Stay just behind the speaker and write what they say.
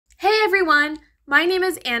Hey everyone, my name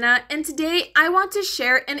is Anna, and today I want to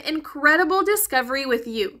share an incredible discovery with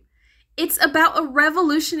you. It's about a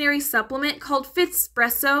revolutionary supplement called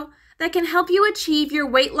Fitspresso that can help you achieve your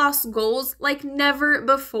weight loss goals like never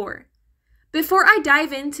before. Before I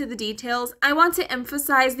dive into the details, I want to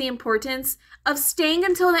emphasize the importance of staying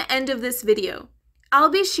until the end of this video. I'll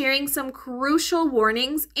be sharing some crucial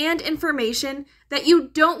warnings and information that you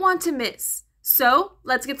don't want to miss. So,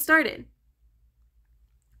 let's get started.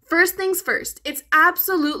 First things first, it's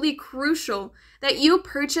absolutely crucial that you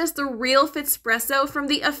purchase the real Fitspresso from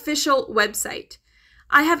the official website.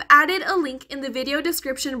 I have added a link in the video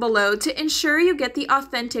description below to ensure you get the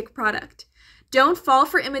authentic product. Don't fall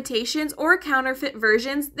for imitations or counterfeit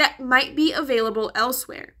versions that might be available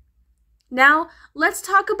elsewhere. Now, let's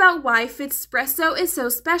talk about why Fitspresso is so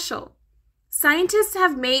special. Scientists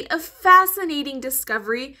have made a fascinating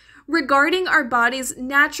discovery regarding our body's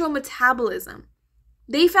natural metabolism.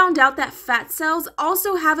 They found out that fat cells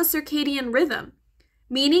also have a circadian rhythm,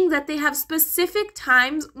 meaning that they have specific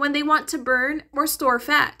times when they want to burn or store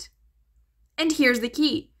fat. And here's the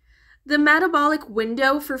key. The metabolic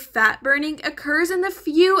window for fat burning occurs in the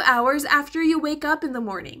few hours after you wake up in the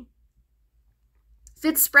morning.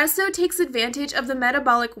 Fitspresso takes advantage of the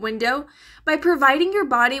metabolic window by providing your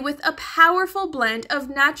body with a powerful blend of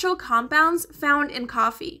natural compounds found in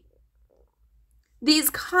coffee.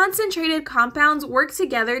 These concentrated compounds work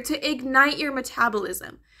together to ignite your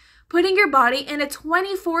metabolism, putting your body in a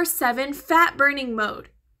 24/7 fat-burning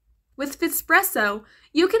mode. With Fitspresso,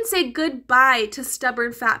 you can say goodbye to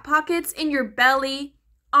stubborn fat pockets in your belly,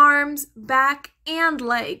 arms, back, and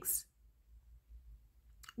legs.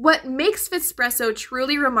 What makes Fitspresso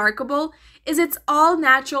truly remarkable is its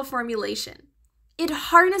all-natural formulation. It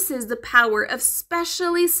harnesses the power of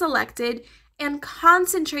specially selected and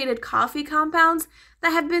concentrated coffee compounds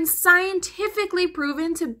that have been scientifically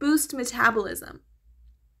proven to boost metabolism.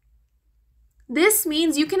 This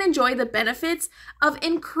means you can enjoy the benefits of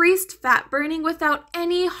increased fat burning without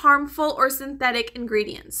any harmful or synthetic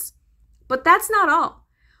ingredients. But that's not all.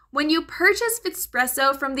 When you purchase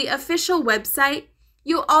Fitspresso from the official website,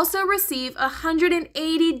 you'll also receive a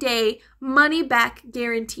 180-day money-back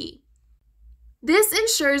guarantee. This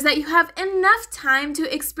ensures that you have enough time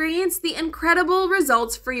to experience the incredible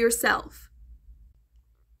results for yourself.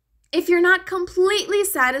 If you're not completely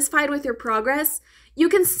satisfied with your progress, you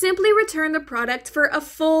can simply return the product for a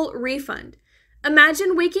full refund.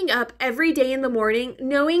 Imagine waking up every day in the morning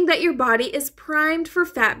knowing that your body is primed for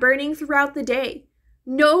fat burning throughout the day.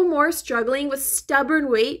 No more struggling with stubborn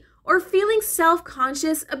weight or feeling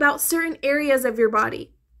self-conscious about certain areas of your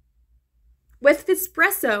body. With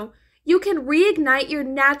Fitspresso, you can reignite your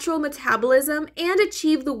natural metabolism and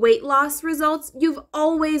achieve the weight loss results you've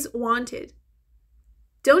always wanted.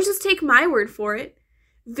 Don't just take my word for it.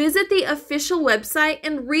 Visit the official website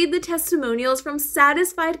and read the testimonials from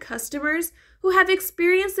satisfied customers who have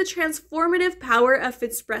experienced the transformative power of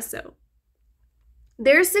Fitspresso.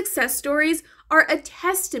 Their success stories are a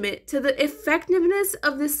testament to the effectiveness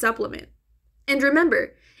of this supplement. And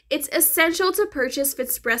remember, it's essential to purchase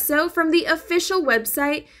Fitspresso from the official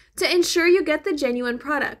website to ensure you get the genuine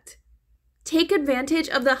product. Take advantage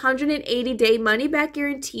of the 180-day money-back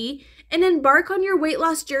guarantee and embark on your weight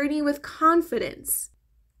loss journey with confidence.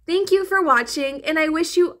 Thank you for watching, and I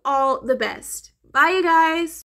wish you all the best. Bye, you guys!